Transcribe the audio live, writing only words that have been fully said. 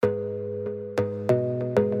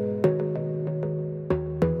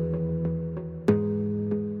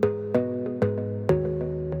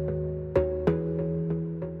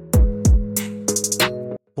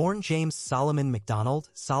Born James Solomon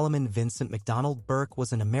McDonald, Solomon Vincent McDonald Burke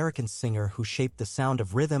was an American singer who shaped the sound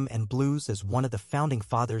of rhythm and blues as one of the founding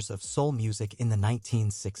fathers of soul music in the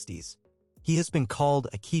 1960s. He has been called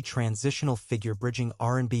a key transitional figure bridging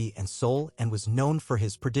R&B and soul and was known for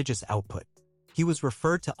his prodigious output. He was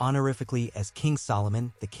referred to honorifically as King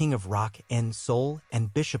Solomon, the King of Rock and Soul,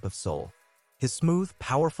 and Bishop of Soul. His smooth,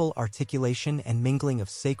 powerful articulation and mingling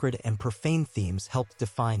of sacred and profane themes helped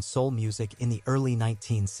define soul music in the early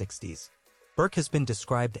 1960s. Burke has been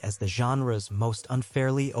described as the genre's most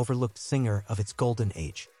unfairly overlooked singer of its golden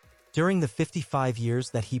age. During the 55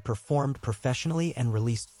 years that he performed professionally and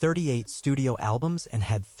released 38 studio albums and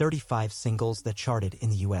had 35 singles that charted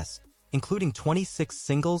in the U.S., including 26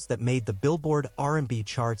 singles that made the Billboard R&B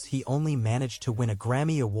charts, he only managed to win a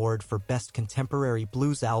Grammy Award for Best Contemporary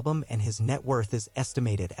Blues Album, and his net worth is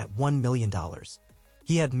estimated at $1 million.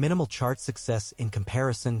 He had minimal chart success in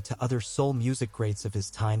comparison to other soul music greats of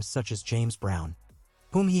his time such as James Brown,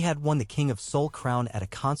 whom he had won the King of Soul crown at a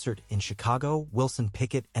concert in Chicago, Wilson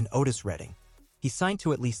Pickett, and Otis Redding. He signed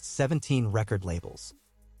to at least 17 record labels.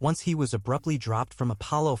 Once he was abruptly dropped from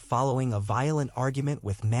Apollo following a violent argument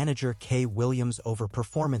with manager Kay Williams over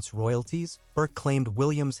performance royalties, Burke claimed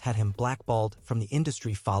Williams had him blackballed from the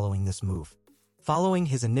industry following this move. Following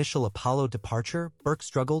his initial Apollo departure, Burke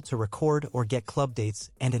struggled to record or get club dates,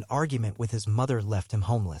 and an argument with his mother left him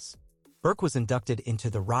homeless. Burke was inducted into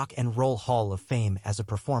the Rock and Roll Hall of Fame as a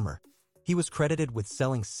performer. He was credited with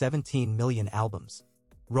selling 17 million albums.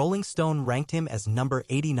 Rolling Stone ranked him as number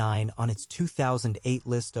 89 on its 2008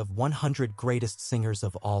 list of 100 greatest singers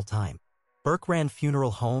of all time. Burke ran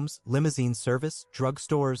funeral homes, limousine service,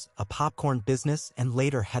 drugstores, a popcorn business, and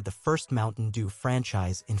later had the first Mountain Dew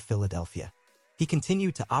franchise in Philadelphia. He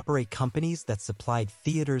continued to operate companies that supplied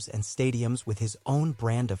theaters and stadiums with his own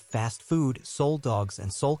brand of fast food, Soul Dogs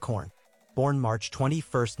and Soul Corn. Born March 21,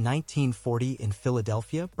 1940 in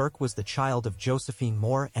Philadelphia, Burke was the child of Josephine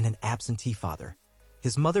Moore and an absentee father.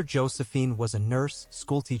 His mother Josephine was a nurse,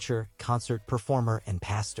 schoolteacher, concert performer, and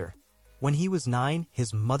pastor. When he was 9,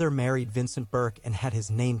 his mother married Vincent Burke and had his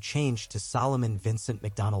name changed to Solomon Vincent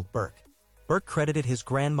McDonald Burke. Burke credited his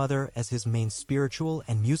grandmother as his main spiritual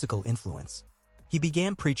and musical influence. He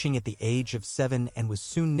began preaching at the age of 7 and was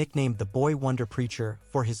soon nicknamed the Boy Wonder Preacher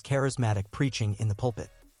for his charismatic preaching in the pulpit.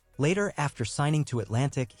 Later, after signing to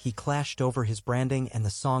Atlantic, he clashed over his branding and the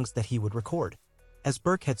songs that he would record. As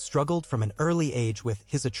Burke had struggled from an early age with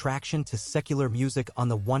his attraction to secular music on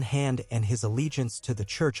the one hand and his allegiance to the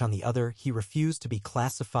church on the other, he refused to be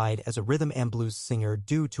classified as a rhythm and blues singer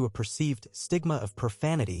due to a perceived stigma of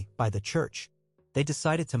profanity by the church. They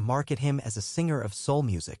decided to market him as a singer of soul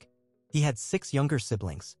music. He had 6 younger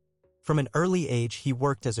siblings. From an early age, he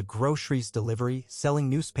worked as a groceries delivery, selling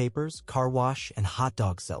newspapers, car wash, and hot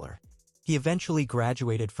dog seller. He eventually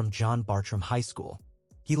graduated from John Bartram High School.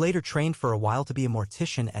 He later trained for a while to be a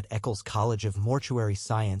mortician at Eccles College of Mortuary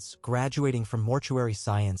Science, graduating from mortuary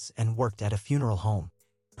science, and worked at a funeral home.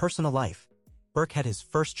 Personal life. Burke had his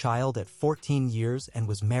first child at 14 years and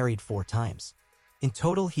was married 4 times. In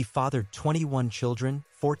total, he fathered 21 children,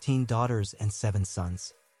 14 daughters and 7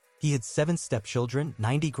 sons. He had 7 stepchildren,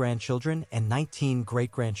 90 grandchildren, and 19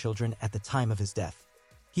 great-grandchildren at the time of his death.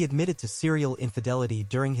 He admitted to serial infidelity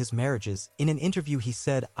during his marriages. In an interview he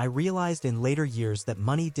said, "I realized in later years that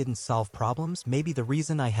money didn't solve problems. Maybe the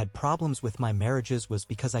reason I had problems with my marriages was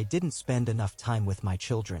because I didn't spend enough time with my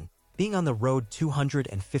children. Being on the road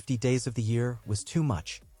 250 days of the year was too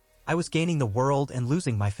much. I was gaining the world and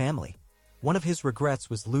losing my family." One of his regrets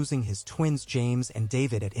was losing his twins James and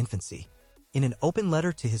David at infancy. In an open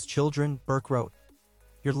letter to his children, Burke wrote,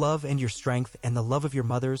 "Your love and your strength and the love of your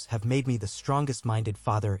mothers have made me the strongest-minded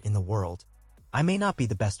father in the world. I may not be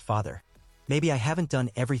the best father. Maybe I haven't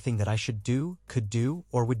done everything that I should do, could do,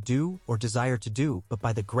 or would do, or desire to do, but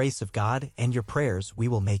by the grace of God and your prayers, we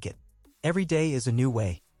will make it. Every day is a new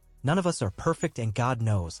way. None of us are perfect, and God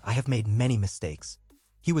knows I have made many mistakes."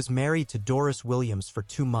 He was married to Doris Williams for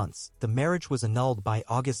 2 months. The marriage was annulled by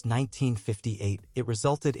August 1958. It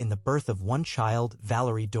resulted in the birth of 1 child,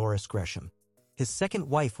 Valerie Doris Gresham. His second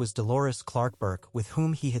wife was Dolores Clark Burke, with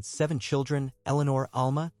whom he had 7 children: Eleanor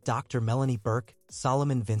Alma, Dr. Melanie Burke,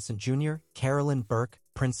 Solomon Vincent Jr., Carolyn Burke,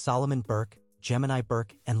 Prince Solomon Burke, Gemini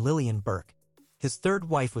Burke, and Lillian Burke. His third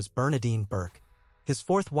wife was Bernadine Burke. His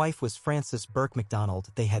fourth wife was Frances Burke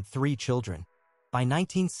McDonald. They had 3 children. By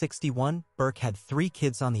 1961, Burke had 3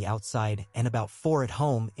 kids on the outside and about 4 at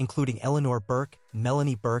home, including Eleanor Burke,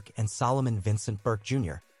 Melanie Burke, and Solomon Vincent Burke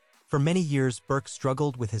Jr. For many years, Burke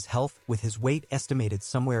struggled with his health, with his weight estimated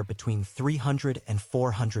somewhere between 300 and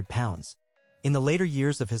 400 pounds. In the later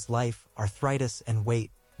years of his life, arthritis and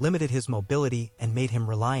weight limited his mobility and made him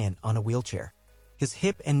reliant on a wheelchair. His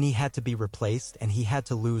hip and knee had to be replaced and he had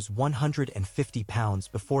to lose 150 pounds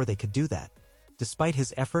before they could do that. Despite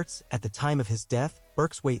his efforts, at the time of his death,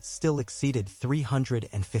 Burke's weight still exceeded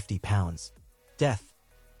 350 pounds. Death.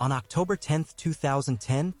 On October 10,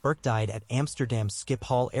 2010, Burke died at Amsterdam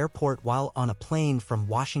Schiphol Airport while on a plane from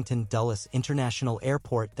Washington Dulles International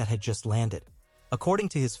Airport that had just landed. According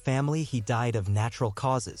to his family, he died of natural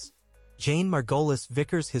causes. Jane Margolis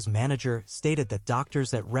Vickers, his manager, stated that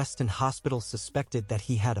doctors at Reston Hospital suspected that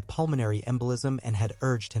he had a pulmonary embolism and had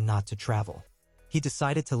urged him not to travel. He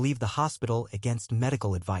decided to leave the hospital against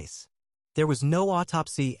medical advice. There was no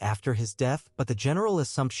autopsy after his death, but the general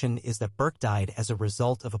assumption is that Burke died as a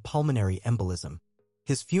result of a pulmonary embolism.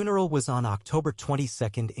 His funeral was on October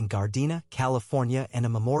 22 in Gardena, California, and a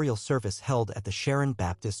memorial service held at the Sharon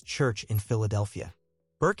Baptist Church in Philadelphia.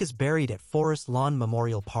 Burke is buried at Forest Lawn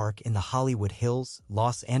Memorial Park in the Hollywood Hills,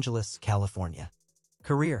 Los Angeles, California.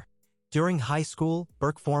 Career. During high school,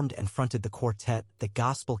 Burke formed and fronted the quartet, the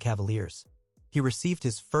Gospel Cavaliers. He received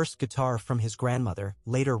his first guitar from his grandmother,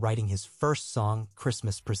 later writing his first song,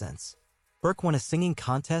 Christmas Presents. Burke won a singing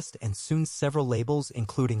contest and soon several labels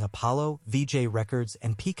including Apollo, VJ Records,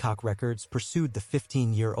 and Peacock Records pursued the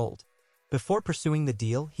 15-year-old. Before pursuing the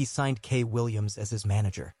deal, he signed Kay Williams as his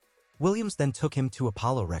manager. Williams then took him to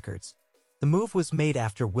Apollo Records. The move was made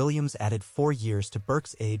after Williams added 4 years to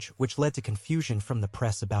Burke's age, which led to confusion from the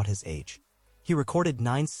press about his age. He recorded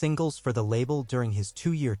 9 singles for the label during his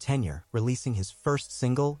 2-year tenure, releasing his first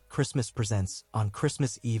single, Christmas Presents, on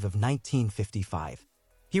Christmas Eve of 1955.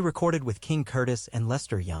 He recorded with King Curtis and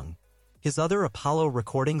Lester Young. His other Apollo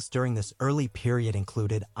recordings during this early period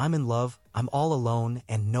included I'm in Love, I'm All Alone,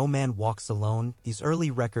 and No Man Walks Alone. These early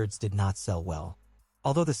records did not sell well.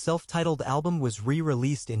 Although the self-titled album was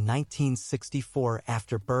re-released in 1964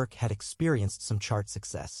 after Burke had experienced some chart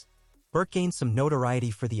success. Burke gained some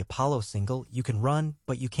notoriety for the Apollo single, You Can Run,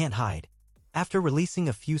 But You Can't Hide. After releasing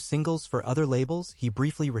a few singles for other labels, he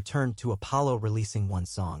briefly returned to Apollo releasing one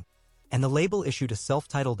song. And the label issued a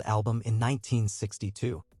self-titled album in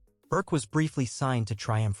 1962. Burke was briefly signed to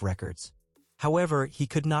Triumph Records. However, he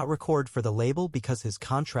could not record for the label because his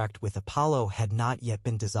contract with Apollo had not yet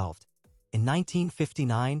been dissolved. In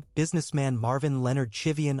 1959, businessman Marvin Leonard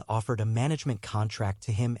Chivian offered a management contract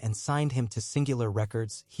to him and signed him to Singular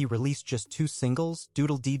Records. He released just 2 singles,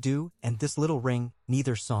 Doodle Dee Doo and This Little Ring.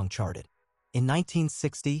 Neither song charted. In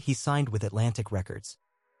 1960, he signed with Atlantic Records.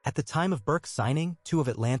 At the time of Burke's signing, 2 of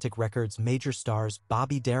Atlantic Records' major stars,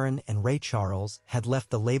 Bobby Darin and Ray Charles, had left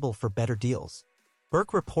the label for better deals.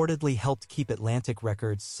 Burke reportedly helped keep Atlantic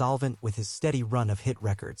Records solvent with his steady run of hit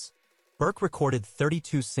records. Burke recorded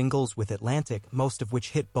 32 singles with Atlantic, most of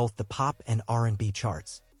which hit both the pop and R&B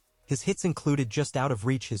charts. His hits included Just Out of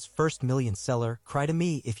Reach, his first million seller, Cry to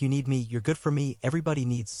Me, If You Need Me, You're Good for Me, Everybody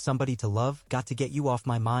Needs Somebody to Love, Got to Get You Off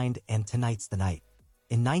My Mind, and Tonight's the Night.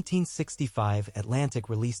 In 1965, Atlantic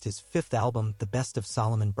released his 5th album, The Best of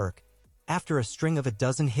Solomon Burke. After a string of a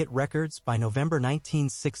dozen hit records, by November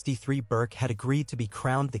 1963 Burke had agreed to be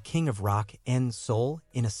crowned the King of Rock and Soul.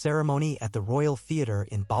 In a ceremony at the Royal Theatre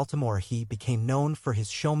in Baltimore, he became known for his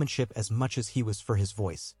showmanship as much as he was for his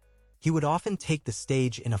voice. He would often take the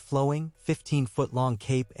stage in a flowing, 15-foot-long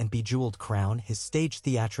cape and bejeweled crown, his stage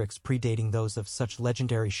theatrics predating those of such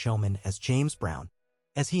legendary showmen as James Brown.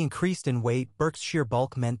 As he increased in weight, Burke's sheer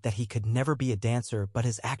bulk meant that he could never be a dancer, but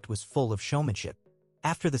his act was full of showmanship.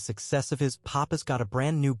 After the success of his Papa's Got a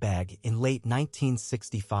Brand New Bag in late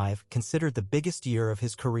 1965, considered the biggest year of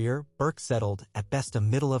his career, Burke settled, at best, a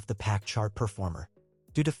middle-of-the-pack chart performer.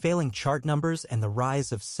 Due to failing chart numbers and the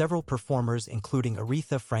rise of several performers including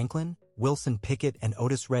Aretha Franklin, Wilson Pickett, and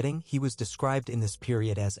Otis Redding, he was described in this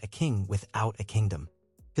period as a king without a kingdom.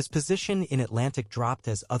 His position in Atlantic dropped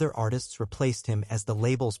as other artists replaced him as the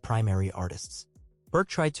label's primary artists. Burke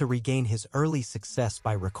tried to regain his early success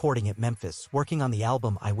by recording at Memphis, working on the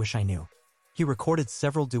album I Wish I Knew. He recorded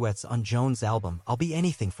several duets on Jones' album I'll Be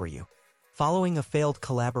Anything for You. Following a failed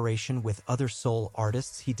collaboration with other soul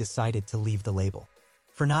artists, he decided to leave the label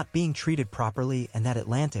for not being treated properly and that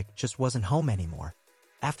Atlantic just wasn't home anymore.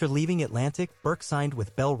 After leaving Atlantic, Burke signed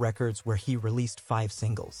with Bell Records where he released 5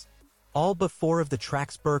 singles. All but 4 of the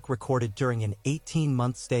tracks Burke recorded during an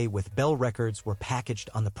 18-month stay with Bell Records were packaged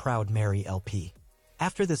on the Proud Mary LP.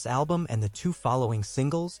 After this album and the 2 following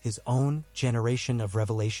singles, his own Generation of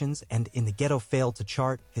Revelations and In the Ghetto failed to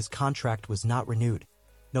chart, his contract was not renewed.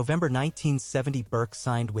 November 1970, Burke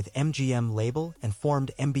signed with MGM label and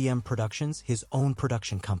formed MBM Productions, his own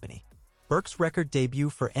production company. Burke's record debut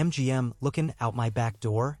for MGM, Lookin' Out My Back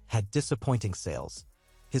Door, had disappointing sales.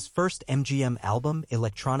 His first MGM album,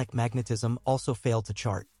 Electronic Magnetism, also failed to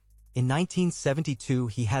chart. In 1972,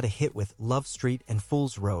 he had a hit with Love Street and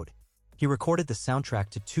Fool's Road. He recorded the soundtrack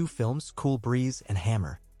to two films, Cool Breeze and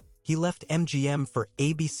Hammer. He left MGM for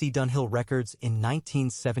ABC Dunhill Records in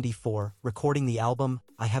 1974, recording the album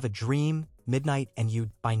I Have a Dream, Midnight and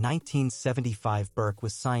You. By 1975, Burke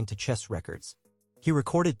was signed to Chess Records. He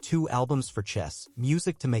recorded two albums for Chess,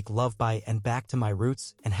 Music to Make Love By and Back to My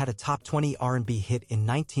Roots, and had a top 20 R&B hit in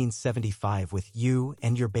 1975 with You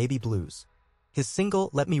and Your Baby Blues. His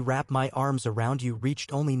single, Let Me Wrap My Arms Around You,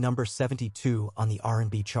 reached only number 72 on the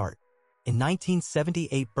R&B chart. In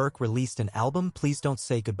 1978, Burke released an album, Please Don't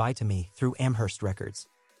Say Goodbye to Me, through Amherst Records.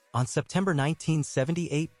 On September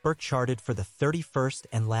 1978, Burke charted for the 31st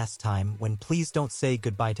and last time when Please Don't Say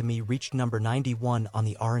Goodbye to Me reached number 91 on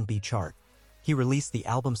the R&B chart. He released the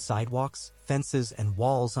album Sidewalks, Fences and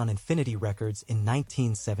Walls on Infinity Records in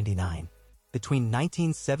 1979. Between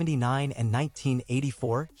 1979 and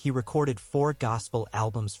 1984, he recorded 4 gospel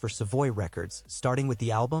albums for Savoy Records, starting with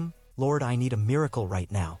the album, Lord I Need a Miracle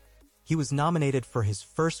Right Now. He was nominated for his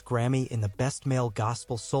first Grammy in the Best Male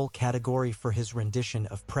Gospel Soul category for his rendition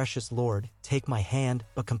of Precious Lord, Take My Hand,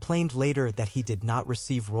 but complained later that he did not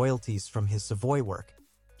receive royalties from his Savoy work.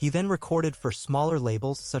 He then recorded for smaller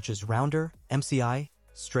labels such as Rounder, MCI,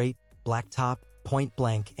 Straight, Blacktop, Point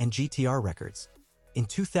Blank, and GTR Records. In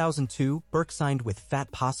 2002, Burke signed with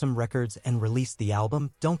Fat Possum Records and released the album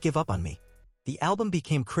Don't Give Up on Me. The album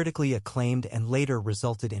became critically acclaimed and later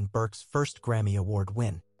resulted in Burke's first Grammy Award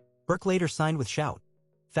win. Burke later signed with Shout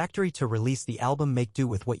Factory to release the album Make Do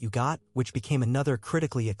With What You Got, which became another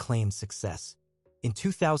critically acclaimed success. In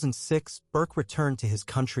 2006, Burke returned to his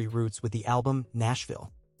country roots with the album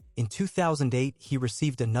Nashville. In 2008, he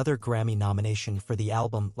received another Grammy nomination for the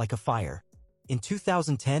album Like a Fire. In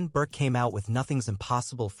 2010, Burke came out with Nothing's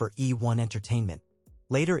Impossible for E1 Entertainment.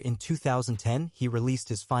 Later in 2010, he released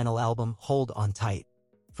his final album, Hold On Tight.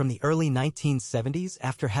 From the early 1970s,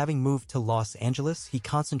 after having moved to Los Angeles, he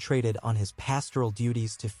concentrated on his pastoral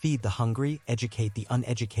duties to feed the hungry, educate the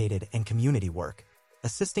uneducated, and community work,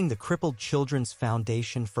 assisting the Crippled Children's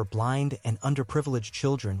Foundation for blind and underprivileged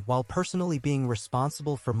children while personally being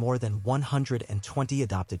responsible for more than 120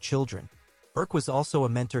 adopted children. Burke was also a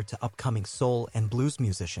mentor to upcoming soul and blues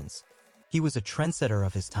musicians. He was a trendsetter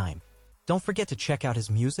of his time. Don't forget to check out his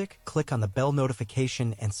music, click on the bell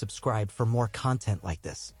notification, and subscribe for more content like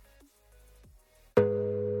this.